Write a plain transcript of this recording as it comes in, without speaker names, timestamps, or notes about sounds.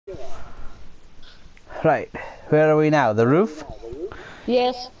Right, where are we now? The roof?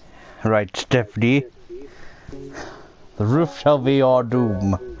 Yes. Right, Stephanie. The roof shall be your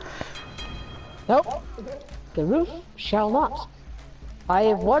doom. Nope. The roof shall not. I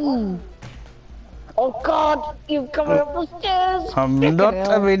have won. Oh God, you're coming up the stairs. I'm not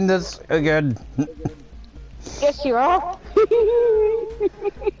having this again. Yes, you are.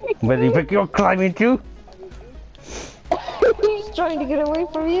 Where do you think you're climbing to? He's trying to get away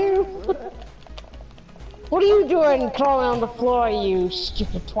from you. What are you doing crawling on the floor, you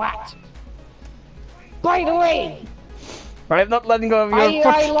stupid twat? By the way, I'm not letting go of your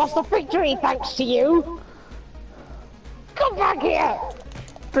foot. I lost a victory thanks to you. Come back here.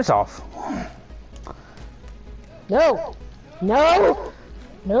 Piss off. No. No.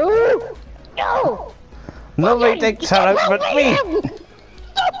 No. No. Nobody takes her out but me.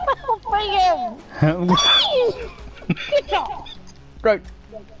 Stop helping him. Please. Get off. Right.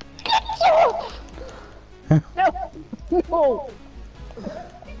 Get off. No. No.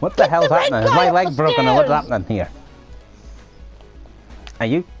 What the hell's happening? Is my leg broken or what's happening here? Are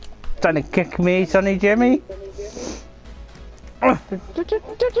you trying to kick me, Sonny Jimmy? What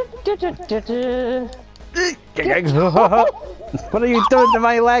are you doing to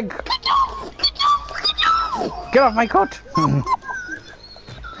my leg? Get off my coat!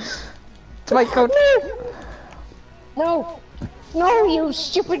 It's my coat! No! No, you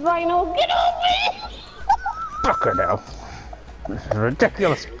stupid rhino! Get off me! Fucker now! This is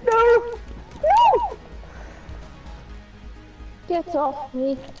ridiculous! No! No! Get off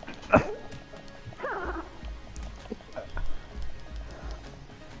me!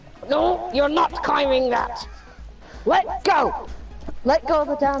 No, you're not climbing that! Let go! Let go of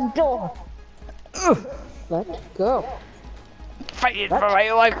the damn door! Let go! Fighting for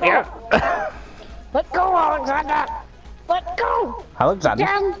my life here! Let go, Alexander! Let go! Alexander?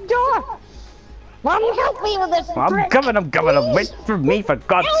 Damn door! Mom, help me with this I'm coming, wait for me for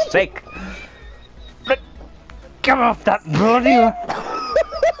God's sake! Come off that bloody...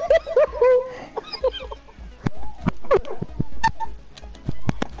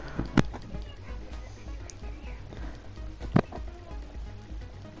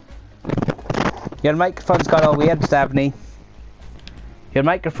 Your microphone's gone all weird, Stephanie. Your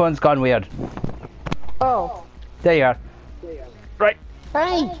microphone's gone weird. Oh. There you are. Right.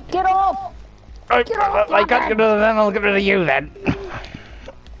 Hey, get off! Right. Get off I can't get rid of them, I'll get rid of you then.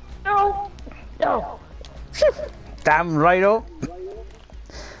 No! No! Damn righto.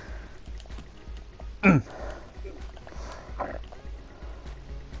 Come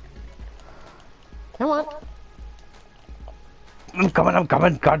on. I'm coming,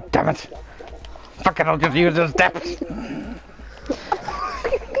 god damn it. Fuck it, I'll just use the steps.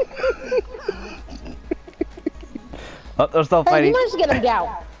 Oh, they're still Hey, fighting. you must get him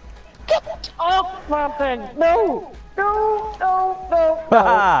down. Get off, Martin! No! No! No! No!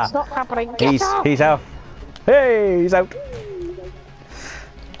 No! It's not happening. Get off! He's out. Hey, he's out.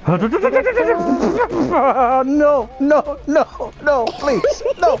 No, no, no, no, please,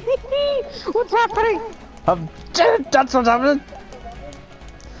 no. What's happening? That's what's happening.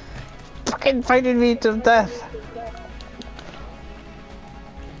 Fucking fighting me to death.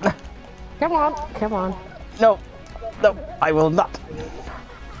 Come on, come on. No, no, I will not.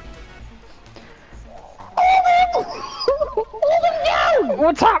 Hold him down!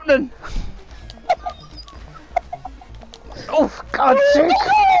 What's happening? Oh, God's sake!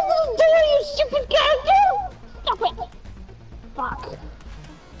 You stupid character! Stop it! Fuck!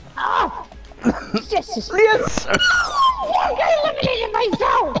 Ah! Yes! Yes! I eliminated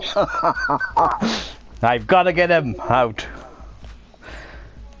myself! I've got to get him out.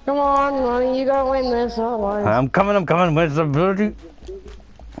 Come on, Ronnie, you gotta win this, otherwise. I'm coming, where's the bloody...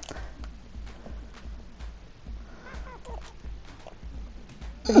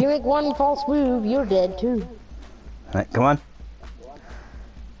 If you make one false move, you're dead too. Alright, come on.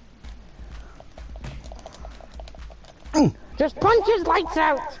 Just punch his lights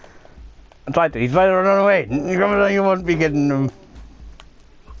out! I tried to, he's trying to run away. You won't be getting him.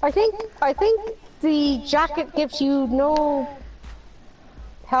 I think the jacket gives you no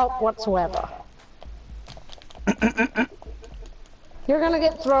help whatsoever. You're gonna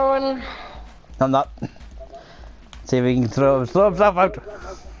get thrown. I'm not. See if he can throw himself out.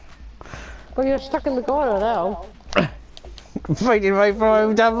 Well, you're stuck in the corner now. I'm fighting right for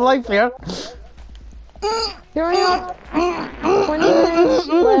my damn life here. You're not 20 minutes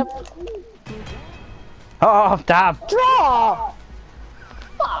left. Oh, damn. Draw!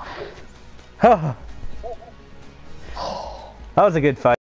 Fuck! That was a good fight.